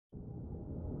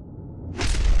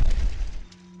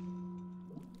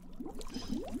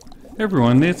Hey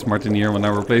everyone, it's Martin here,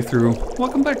 OneHourPlayThrough.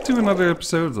 Welcome back to another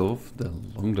episode of The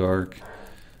Long Dark.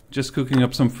 Just cooking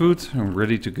up some food, I'm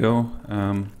ready to go.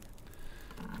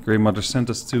 Grey Mother sent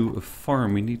us to a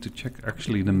farm. We need to check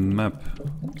actually the map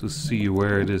to see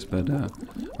where it is, but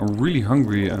I'm really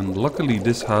hungry, and luckily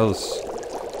this house,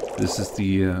 this is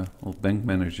the old bank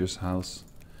manager's house,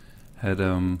 had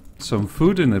some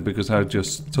food in it because I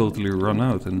just totally run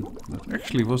out, and that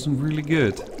actually wasn't really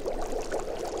good.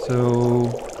 So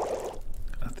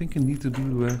I think I need to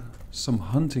do some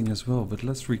hunting as well, but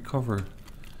let's recover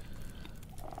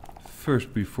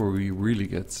first before we really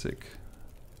get sick.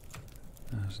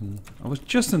 I was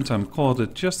just in time, called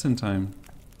it just in time.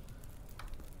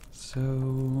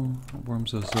 So that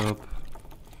warms us up.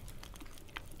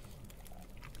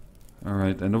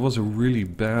 Alright, and there was a really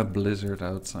bad blizzard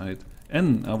outside.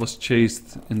 And I was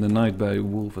chased in the night by a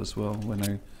wolf as well when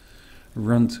I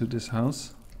ran to this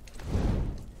house.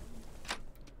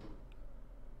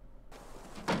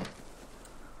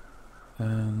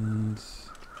 And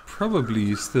probably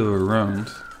he's still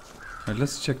around. Alright,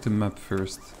 let's check the map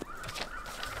first.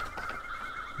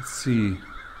 Let's see.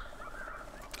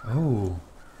 Oh,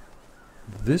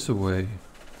 this away.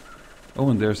 Oh,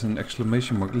 and there's an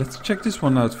exclamation mark. Let's check this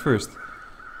one out first.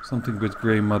 Something with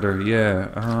Grey Mother. Yeah,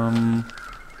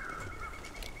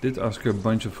 did ask her a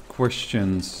bunch of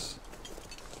questions.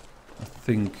 I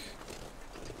think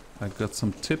I got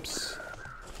some tips.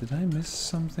 Did I miss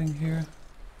something here?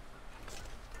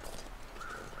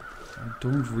 I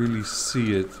don't really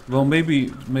see it. Well,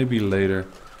 maybe later.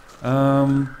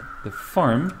 The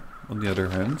farm, on the other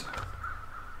hand.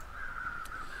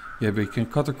 Yeah, we can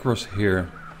cut across here.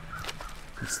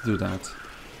 Let's do that.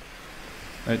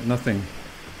 Right, nothing.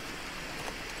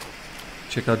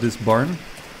 Check out this barn.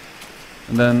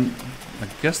 And then, I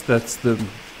guess that's the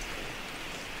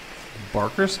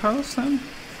Barker's house then?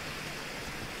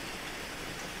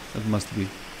 That must be.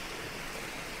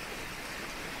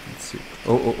 Let's see.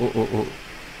 Oh.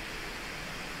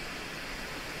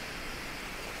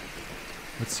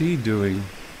 What's he doing?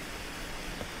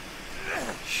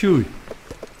 Shoo!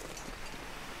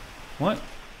 What?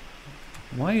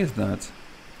 Why is that?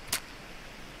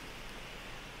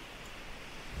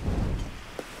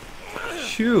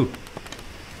 Shoo!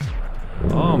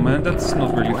 Oh man, that's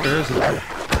not really fair, is it?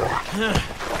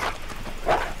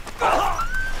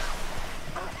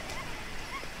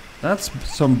 That's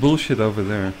some bullshit over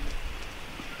there.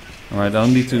 Alright, I'll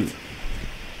need to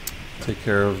take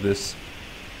care of this.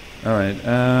 Alright,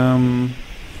 I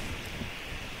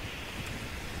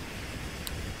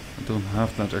don't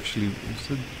have that actually. Is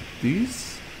it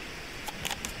these?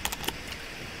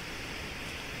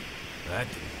 That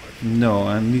didn't work. No,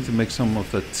 I need to make some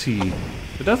of that tea.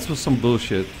 But that was some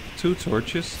bullshit. 2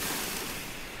 torches.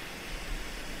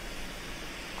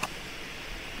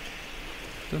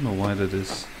 Don't know why that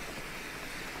is.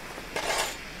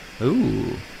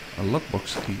 Oh, a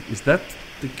lockbox key. Is that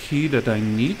the key that I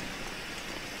need?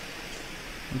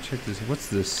 Let me check this. What's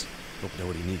this? Don't know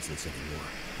what he needs this anymore.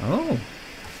 Oh.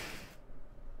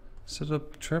 Set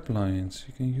up trap lines.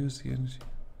 You can use the energy.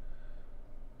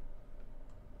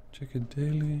 Check it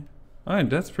daily. Alright,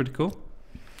 that's pretty cool.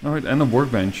 Alright, and a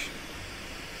workbench.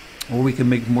 Oh, we can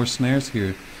make more snares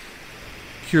here.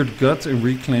 Cured gut and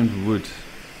reclaimed wood.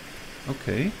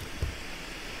 Okay.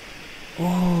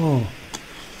 Oh.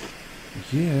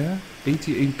 Yeah.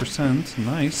 88%.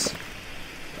 Nice.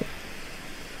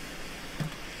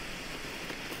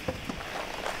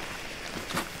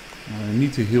 I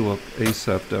need to heal up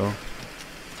ASAP though.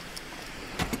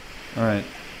 Alright.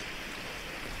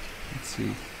 Let's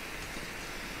see.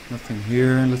 Nothing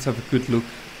here. Let's have a good look.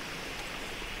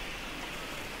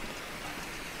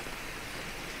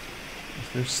 Is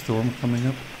there a storm coming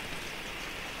up?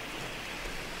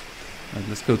 Alright,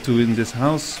 let's go to in this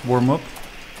house. Warm up.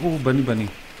 Oh, bunny. The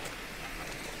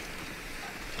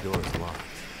door is locked.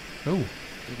 Oh.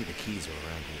 Maybe the keys are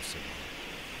around here somewhere.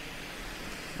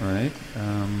 Alright,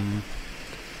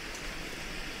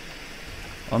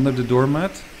 under the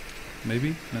doormat?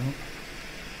 Maybe? No?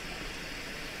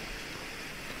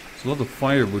 There's a lot of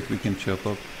firewood we can chop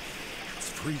up. It's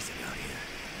freezing out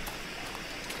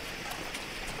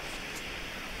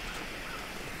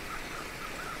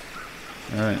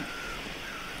here. Alright.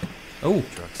 Oh!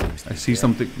 Truck seems to I be see dead.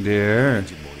 something there.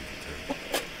 Engine won't even turn.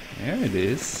 There it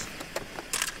is.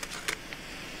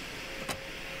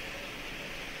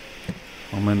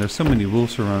 Oh man, there's so many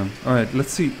wolves around. Alright,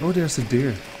 let's see. Oh, there's a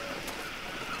deer.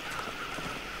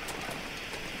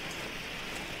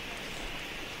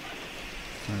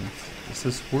 Alright, does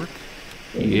this work?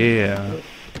 Yeah.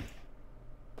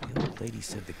 Lady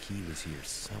said the key was here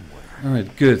somewhere.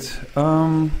 Alright, good.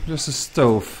 There's a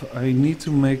stove. I need to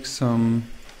make some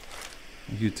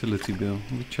utility bill.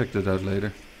 We'll check that out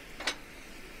later.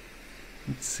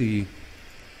 Let's see.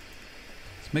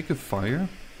 Let's make a fire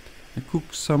and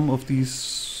cook some of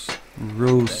these That should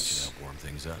roast help warm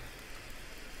things up.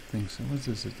 things. What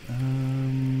is it?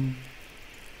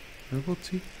 Herbal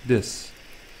tea? This.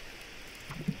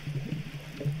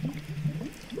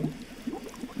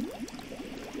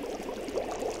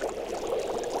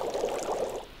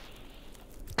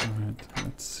 Alright,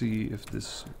 let's see if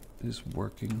this is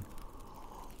working.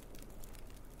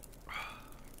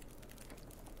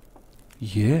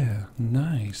 Yeah,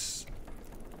 nice.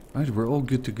 Right, we're all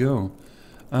good to go.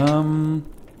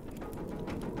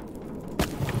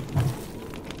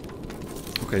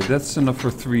 Okay, that's enough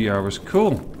for 3 hours.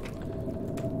 Cool.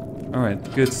 Alright,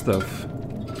 good stuff.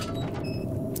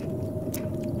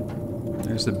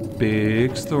 There's a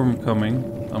big storm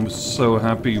coming. I'm so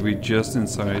happy we're just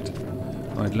inside.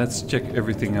 Alright, let's check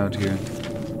everything out here.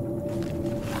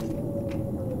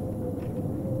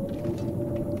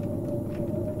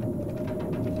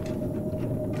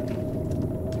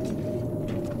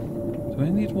 Do I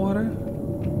need water?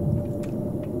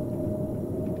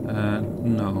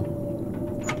 No.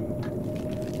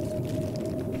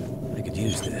 I could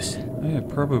use this. Oh, yeah,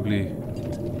 probably.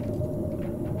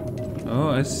 Oh,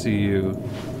 I see you.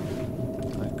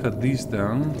 I cut these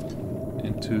down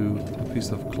into a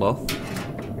piece of cloth.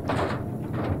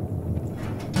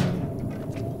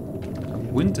 The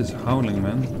wind is howling,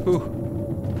 man. Whew.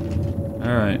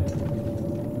 Alright.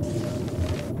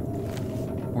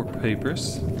 More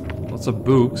papers. Lots of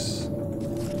books.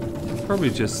 Probably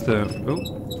just, oh.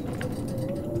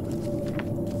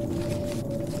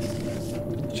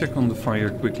 Check on the fire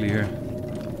quickly here.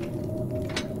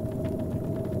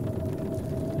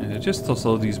 Yeah, just toss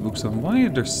all these books on. Why are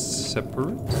they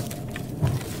separate?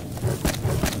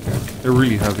 Okay. They're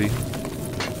really heavy.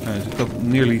 Alright, it took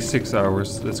nearly 6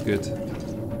 hours. That's good.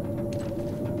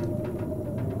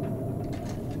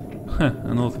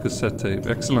 An old cassette tape.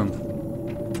 Excellent.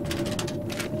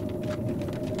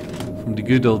 From the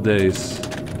good old days.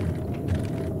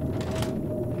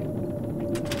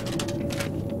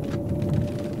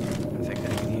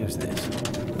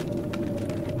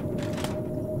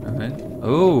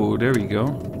 Oh, there we go.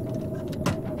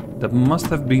 That must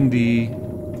have been the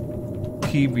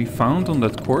key we found on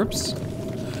that corpse.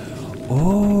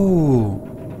 Oh,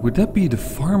 would that be the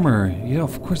farmer? Yeah,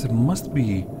 of course it must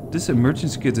be. This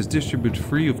emergency kit is distributed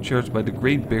free of charge by the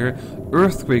Great Bear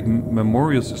Earthquake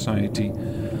Memorial Society.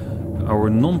 Our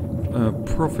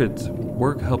non-profit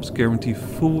work helps guarantee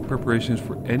full preparations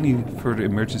for any further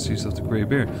emergencies of the Great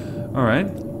Bear. Alright.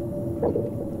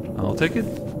 I'll take it.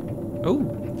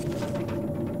 Oh.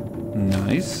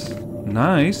 Nice.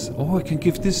 Nice. Oh, I can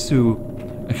give this to...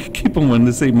 I keep on wanting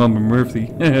to say Mama Murphy.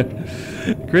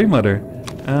 Grey Mother.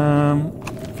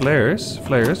 Flares.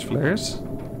 Flares. Flares.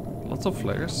 Lots of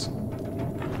flares.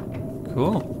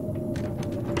 Cool.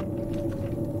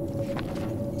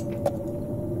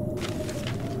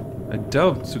 I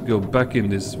doubt to go back in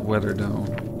this weather though.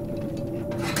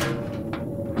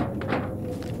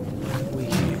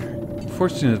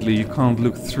 Fortunately, you can't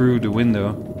look through the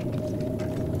window.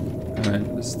 Alright,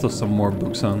 there's still some more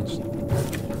books on.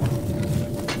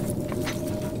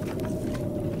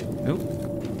 Oh,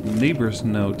 neighbor's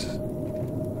note.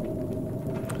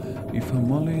 You found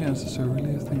Molly as a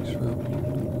really thanks for helping.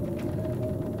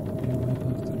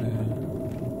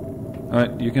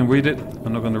 Alright, you can read it.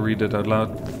 I'm not gonna read it out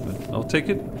loud, but I'll take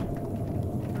it.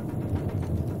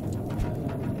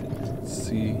 Let's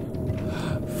see.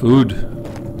 Food.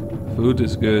 Food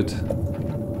is good.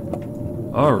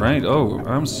 Alright, oh,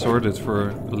 I'm sorted for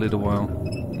a little while.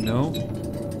 No?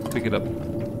 Pick it up.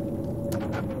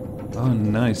 Oh,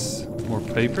 nice. More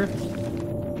paper.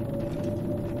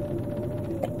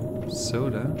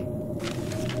 Soda.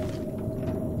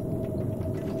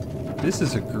 This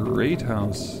is a great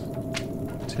house.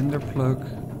 Tinder plug.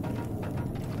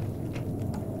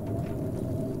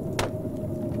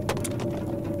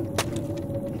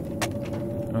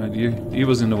 Alright, he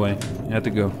was in the way. He had to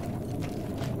go.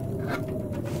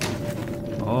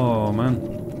 Oh man.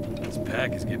 This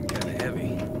pack is getting kind of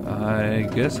heavy. I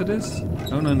guess it is.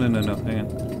 Oh no. Hang on.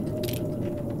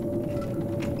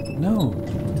 No.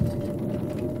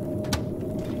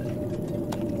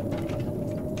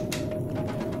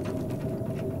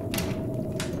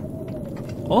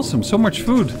 Awesome, so much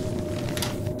food.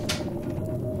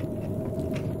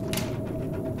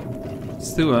 It's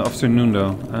still afternoon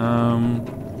though.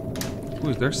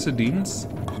 Ooh, there's sardines.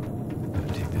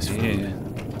 Take this food. Yeah.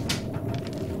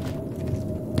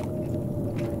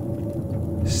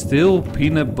 Still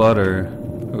peanut butter.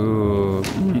 Oh,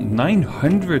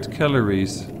 900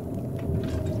 calories.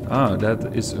 Ah,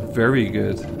 that is very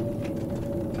good.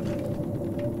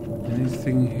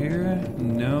 Anything here?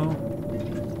 No.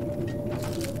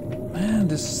 Man,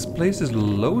 this place is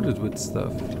loaded with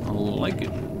stuff. I like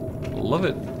it. Love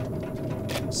it.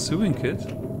 Sewing kit.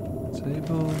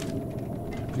 Table.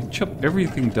 You can chop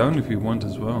everything down if you want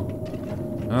as well.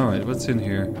 Alright, what's in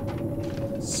here?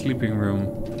 Sleeping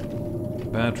room.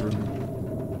 Bedroom.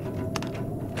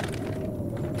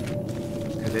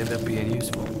 Could end up being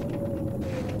useful.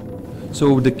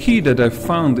 So the key that I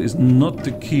found is not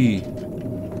the key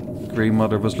Grey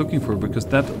Mother was looking for, because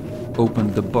that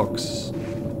opened the box.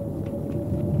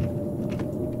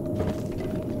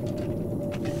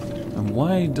 And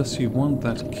why does he want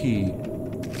that key?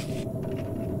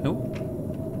 Oh.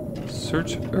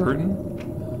 Search urn.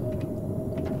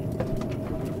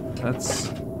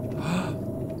 That's...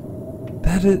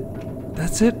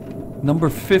 That's it. Number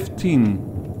 15.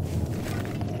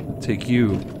 I'll take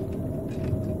you.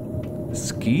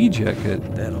 Ski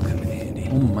jacket. That'll come in handy.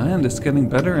 Oh man, it's getting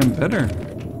better and better.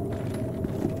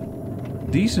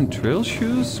 Decent trail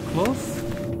shoes, cloth.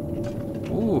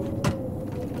 Oh.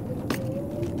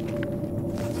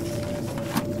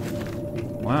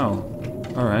 Wow.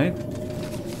 Alright.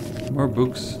 More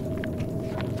books.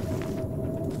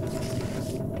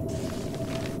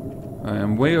 I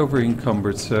am way over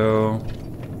encumbered, so...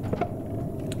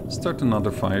 Start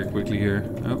another fire quickly here.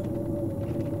 Oh.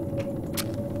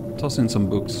 Toss in some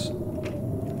books.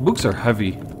 Books are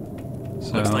heavy.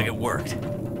 So looks like it worked.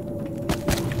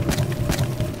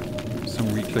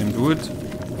 some reclaimed wood.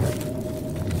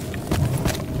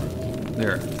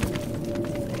 There.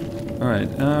 Alright,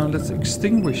 let's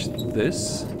extinguish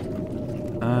this.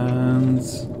 And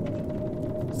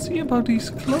see about these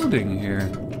clothing here.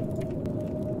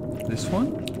 This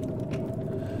one?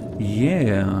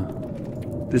 Yeah.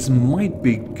 This might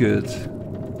be good.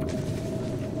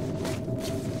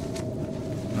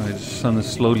 Alright, the sun is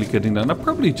slowly getting down. I'll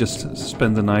probably just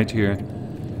spend the night here.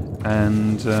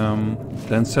 And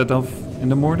then set off in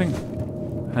the morning.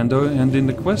 Hand in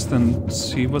the quest and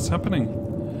see what's happening.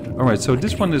 Alright, so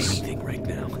this one is... Right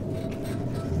now.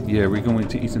 Yeah, we're going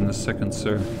to eat in a second,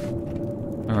 sir.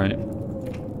 Alright.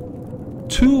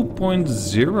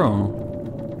 2.0.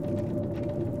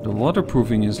 The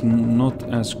waterproofing is not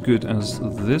as good as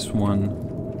this one.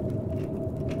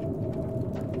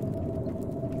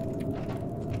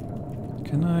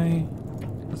 Can I...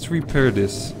 Let's repair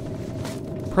this.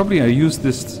 Probably I use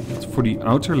this for the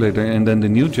outer later and then the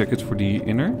new jacket for the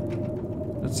inner.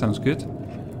 That sounds good.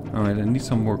 Alright, I need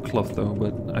some more cloth though,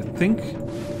 but I think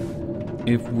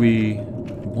if we...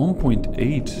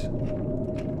 1.8...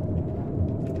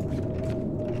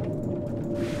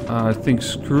 I think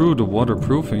screw the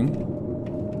waterproofing.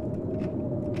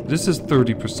 This is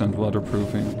 30%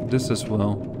 waterproofing. This as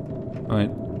well.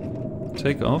 Alright.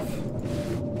 Take off.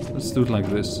 Let's do it like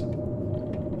this.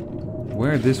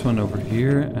 Wear this one over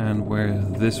here and wear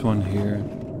this one here.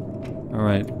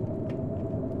 Alright.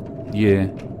 Yeah.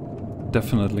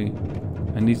 Definitely.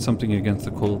 I need something against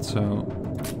the cold, so...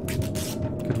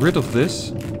 Get rid of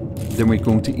this. Then we're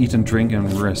going to eat and drink and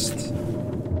rest.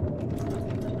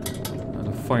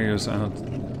 Fire's out.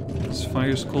 This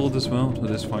fire's cold as well.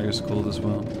 This fire's cold as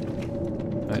well.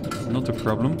 Right, not a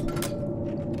problem.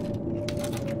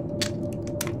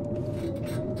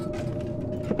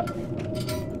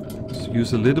 Just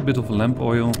use a little bit of lamp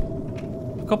oil.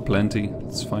 I've got plenty.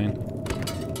 It's fine.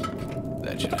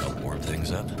 That should help warm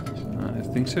things up. I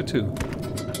think so too.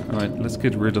 Alright, let's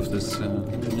get rid of this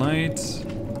light.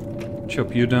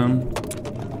 Chop you down.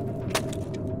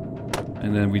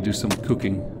 And then we do some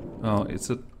cooking. Oh, it's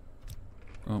a...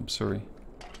 Oh, I'm sorry.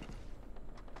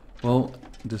 Well,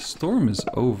 the storm is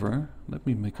over. Let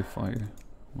me make a fire.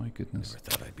 My goodness. Never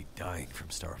thought I'd be dying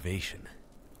from starvation.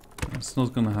 It's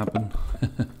not gonna happen.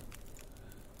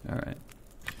 Alright.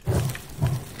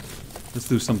 Let's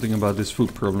do something about this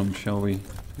food problem, shall we?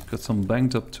 We've got some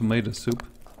banged up tomato soup.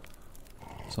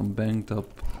 Some banged up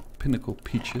pinnacle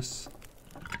peaches.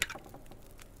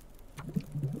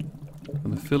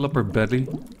 Gonna fill up our belly.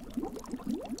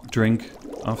 Drink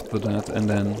after that and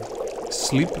then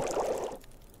sleep.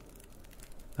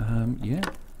 Yeah.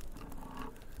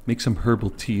 Make some herbal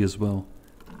tea as well.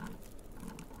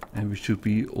 And we should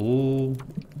be all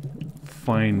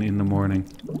fine in the morning.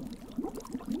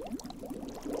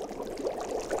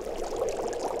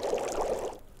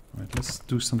 Alright, let's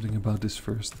do something about this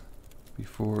first.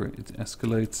 Before it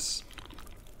escalates.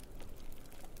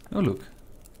 Oh look,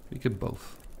 we get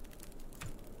both.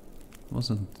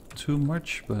 Wasn't too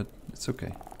much, but it's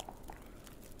okay.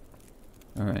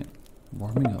 Alright.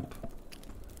 Warming up.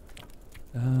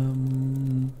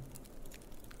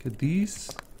 Get these.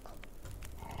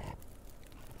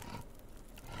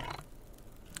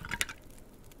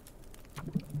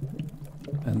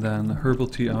 And then herbal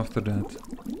tea after that.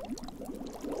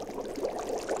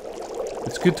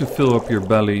 It's good to fill up your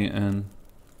belly and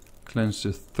cleanse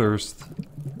the thirst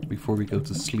before we go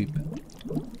to sleep.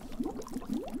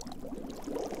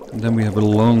 And then we have a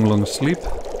long sleep.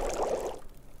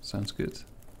 Sounds good.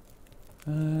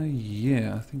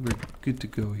 Yeah, I think we're good to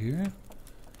go here.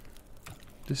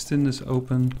 This tin is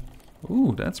open.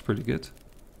 Ooh, that's pretty good.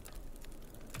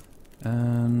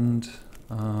 And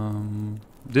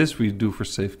this we do for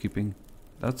safekeeping.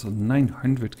 That's a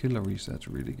 900 calories. That's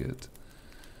really good.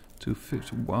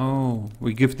 250. Wow,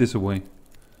 we give this away.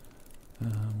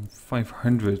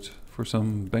 500 for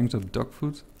some banked up dog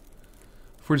food.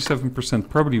 47%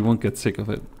 probably won't get sick of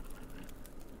it.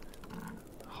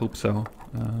 Hope so.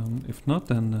 If not,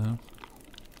 then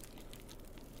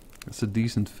it's a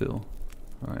decent fill.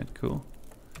 Alright, cool.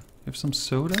 You have some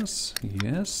sodas?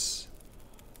 Yes.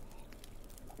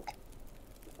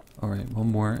 Alright,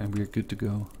 one more and we're good to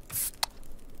go.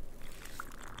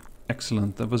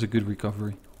 Excellent, that was a good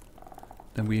recovery.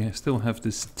 Then we still have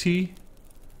this tea.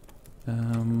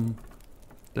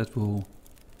 That will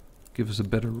give us a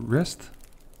better rest.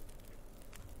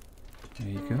 There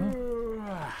you go.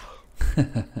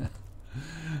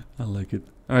 I like it.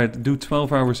 Alright, do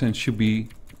 12 hours and it should be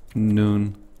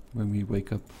noon when we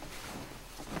wake up.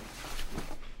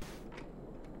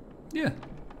 Yeah,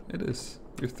 it is.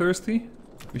 You're thirsty?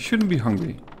 You shouldn't be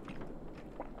hungry.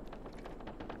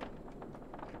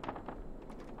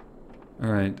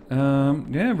 Alright,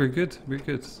 yeah, we're good, we're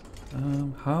good.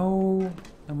 How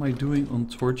am I doing on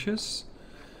torches?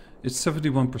 It's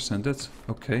 71%, that's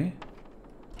okay.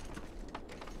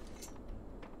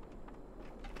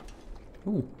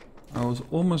 Ooh, I was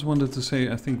almost wanted to say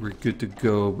I think we're good to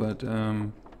go, but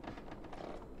I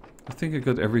think I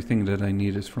got everything that I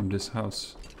needed from this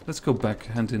house. Let's go back,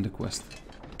 hand in the quest.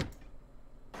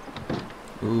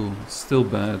 Ooh, it's still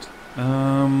bad.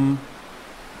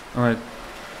 Alright.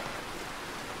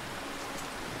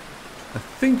 I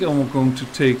think I'm going to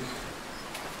take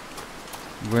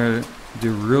where the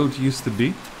road used to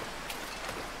be.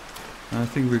 I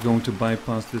think we're going to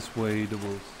bypass this way the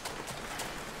wolves.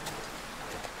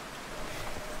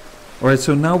 Alright,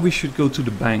 so now we should go to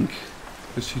the bank.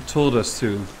 Because she told us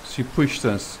to. She pushed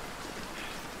us.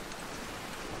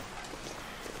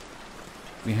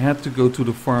 We had to go to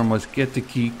the farmhouse, get the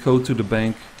key, go to the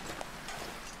bank.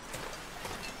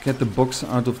 Get the box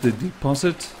out of the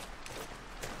deposit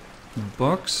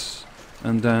box.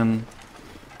 And then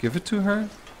give it to her.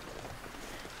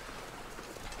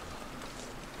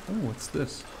 Oh, what's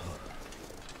this?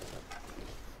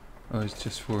 Oh, it's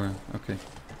just for... okay.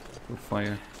 For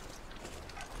fire.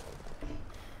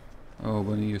 Oh,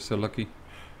 Bunny, you're so lucky.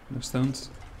 No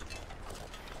stones.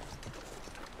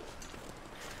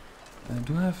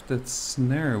 Do I have that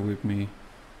snare with me?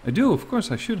 I do, of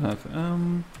course I should have.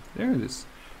 There it is.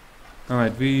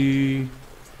 Alright, we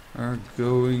are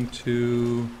going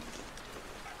to...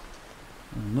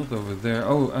 not over there.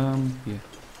 Oh, yeah.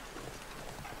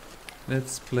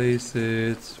 Let's place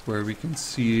it where we can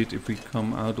see it if we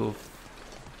come out of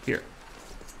here.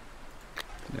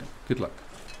 Yeah, good luck.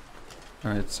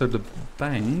 Alright, so the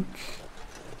bank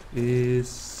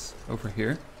is over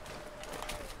here.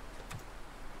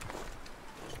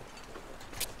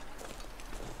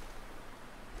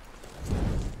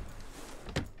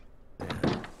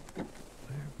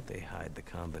 Where would they hide the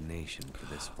combination for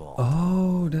this vault?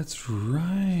 Oh, that's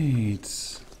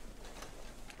right.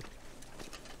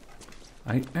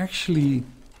 I actually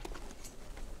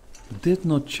did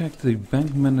not check the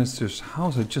bank manager's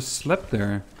house. I just slept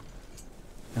there.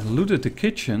 And looted the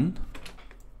kitchen.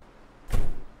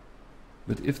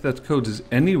 But if that code is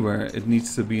anywhere, it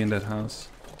needs to be in that house.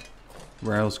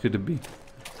 Where else could it be?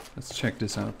 Let's check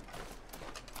this out.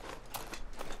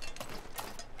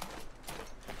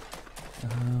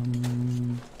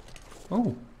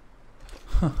 Oh.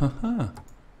 Hahaha.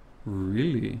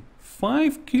 Really?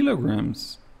 5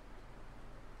 kilograms.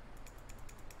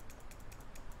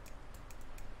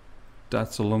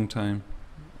 That's a long time.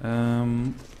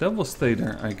 That will stay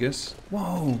there, I guess.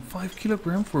 Whoa, 5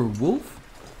 kilograms for a wolf?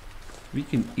 We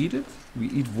can eat it? We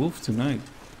eat wolf tonight.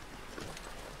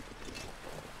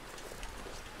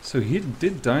 So he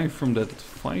did die from that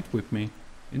fight with me.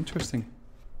 Interesting.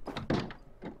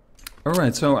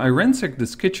 Alright, so I ransacked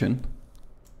this kitchen.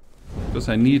 Because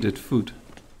I needed food.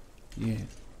 Yeah.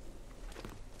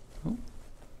 Oh.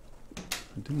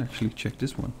 I didn't actually check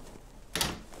this one.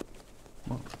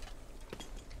 Wow.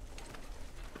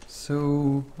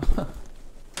 So...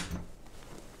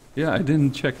 yeah, I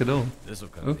didn't check at all. This'll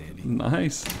come Oh, in handy.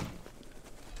 nice.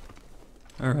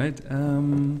 Alright,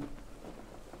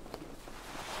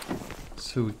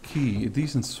 so a key, a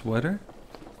decent sweater.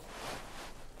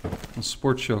 And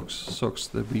sport socks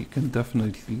that we can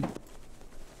definitely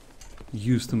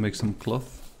use to make some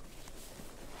cloth.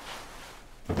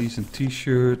 A decent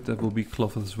t-shirt, that will be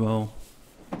cloth as well.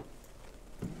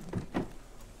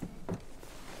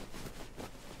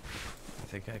 I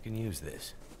think I can use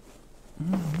this.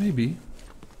 Maybe.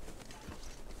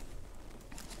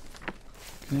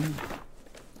 Okay.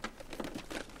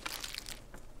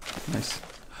 Nice.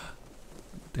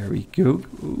 There we go.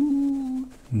 Ooh,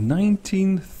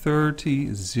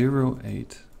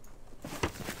 1930-08.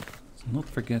 Let's not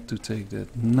forget to take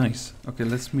that. Nice. Okay,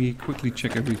 let's me quickly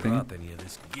check everything. Drop any of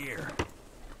this gear.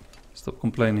 Stop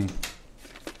complaining.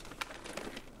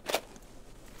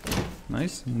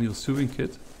 Nice. Neil sewing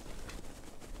kit.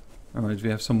 Alright, we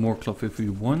have some more cloth if we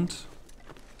want.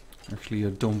 Actually,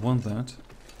 I don't want that.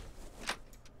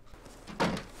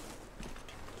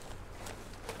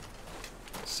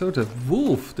 So the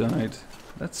wolf died.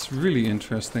 That's really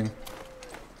interesting.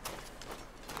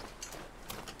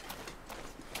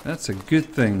 That's a good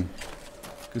thing.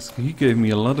 Because he gave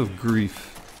me a lot of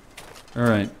grief.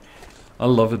 Alright. I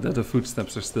love it that the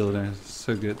footsteps are still there. It's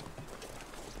so good.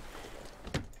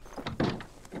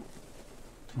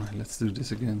 Alright, let's do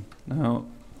this again. Now,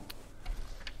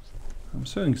 I'm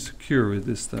so insecure with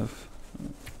this stuff.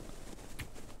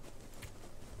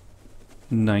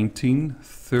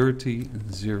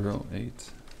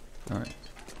 1930-08. Alright.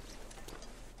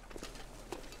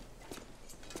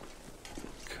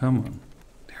 Come on.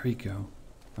 There we go.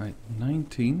 Alright,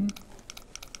 19.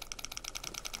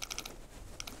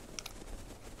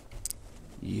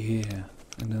 Yeah.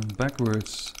 And then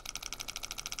backwards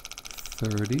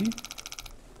 30.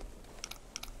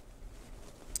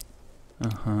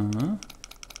 Uh-huh.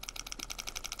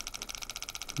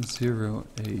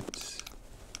 08.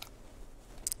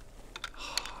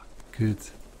 Good.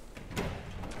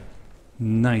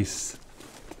 Nice.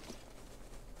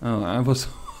 Oh, I was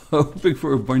hoping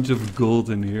for a bunch of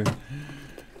gold in here.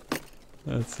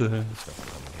 That's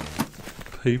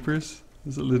papers.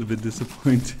 It's a little bit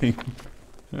disappointing.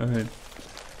 Alright.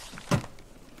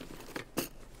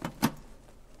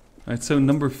 Alright, so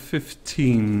number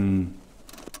 15.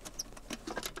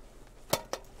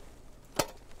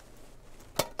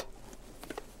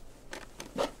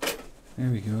 There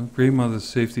we go. Grandmother's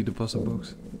safety deposit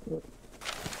box.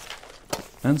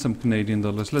 And some Canadian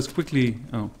dollars. Let's quickly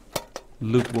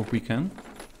loot what we can.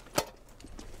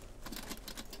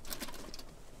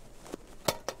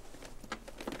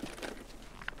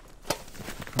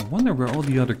 I wonder where all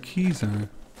the other keys are.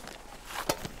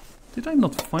 Did I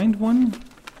not find one?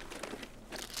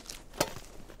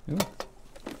 Oh.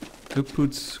 Who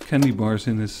puts candy bars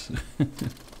in this?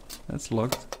 That's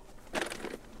locked.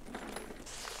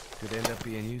 Could end up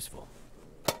being useful.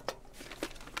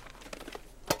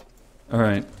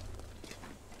 Alright.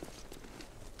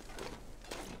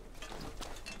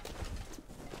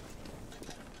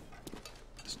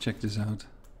 Let's check this out.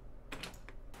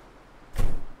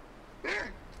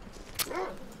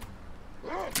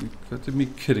 You got to be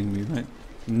kidding me, right?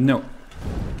 No.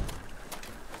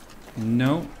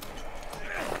 No.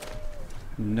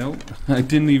 No. I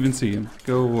didn't even see him.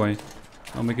 Go away.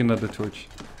 I'll make another torch.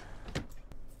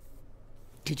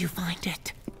 Did you find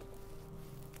it?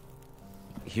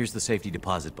 Here's the safety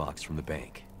deposit box from the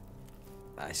bank.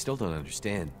 I still don't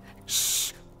understand.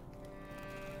 Shh.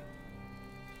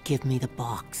 Give me the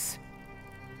box.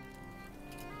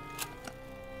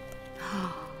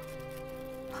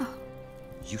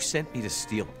 You sent me to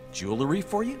steal jewelry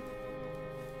for you?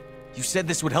 You said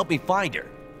this would help me find her.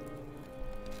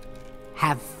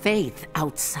 Have faith,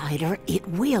 outsider. It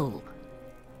will.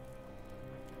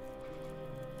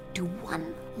 Do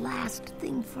one last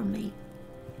thing for me,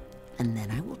 and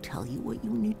then I will tell you what you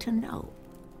need to know.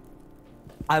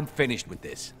 I'm finished with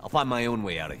this. I'll find my own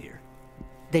way out of here.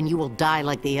 Then you will die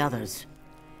like the others.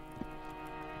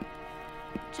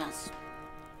 Just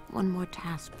one more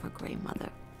task for Grey Mother.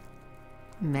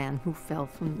 Man who fell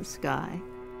from the sky.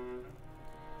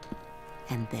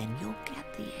 And then you'll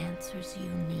get the answers you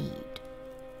need.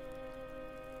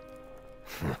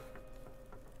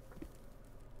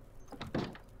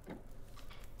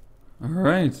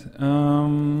 Alright,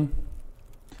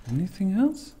 anything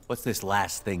else? What's this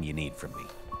last thing you need from me?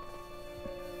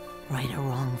 Right or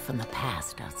wrong from the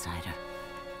past, outsider.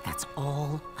 That's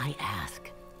all I ask.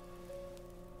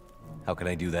 How can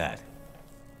I do that?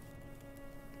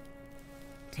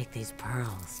 Take these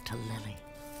pearls to Lily.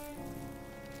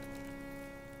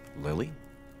 Lily?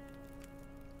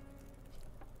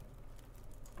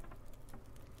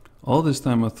 All this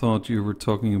time I thought you were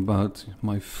talking about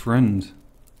my friend.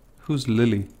 Who's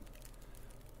Lily?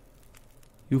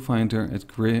 You find her at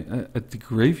the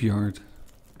graveyard.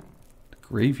 The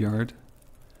graveyard?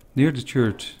 Near the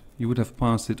church. You would have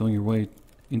passed it on your way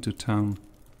into town.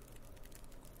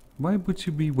 Why would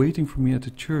you be waiting for me at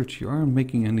the church? You aren't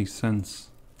making any sense.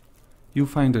 You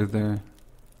find her there.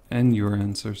 And your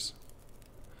answers.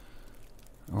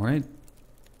 Alright.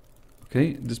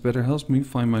 Okay, this better helps me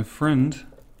find my friend.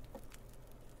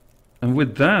 And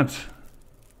with that,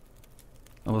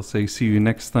 I will say see you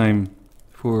next time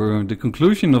for the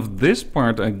conclusion of this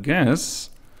part, I guess.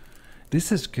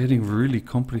 This is getting really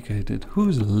complicated.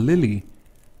 Who's Lily?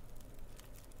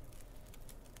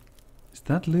 Is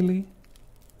that Lily?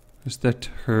 Is that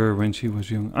her when she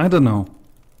was young? I don't know.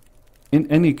 In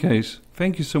any case,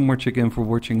 thank you so much again for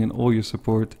watching and all your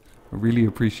support. I really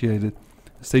appreciate it.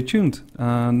 Stay tuned.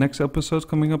 Next episode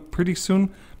coming up pretty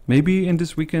soon. Maybe in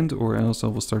this weekend, or else I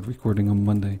will start recording on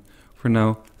Monday. For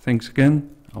now, thanks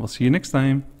again. I will see you next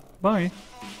time. Bye.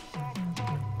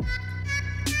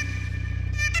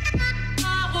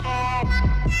 Oh,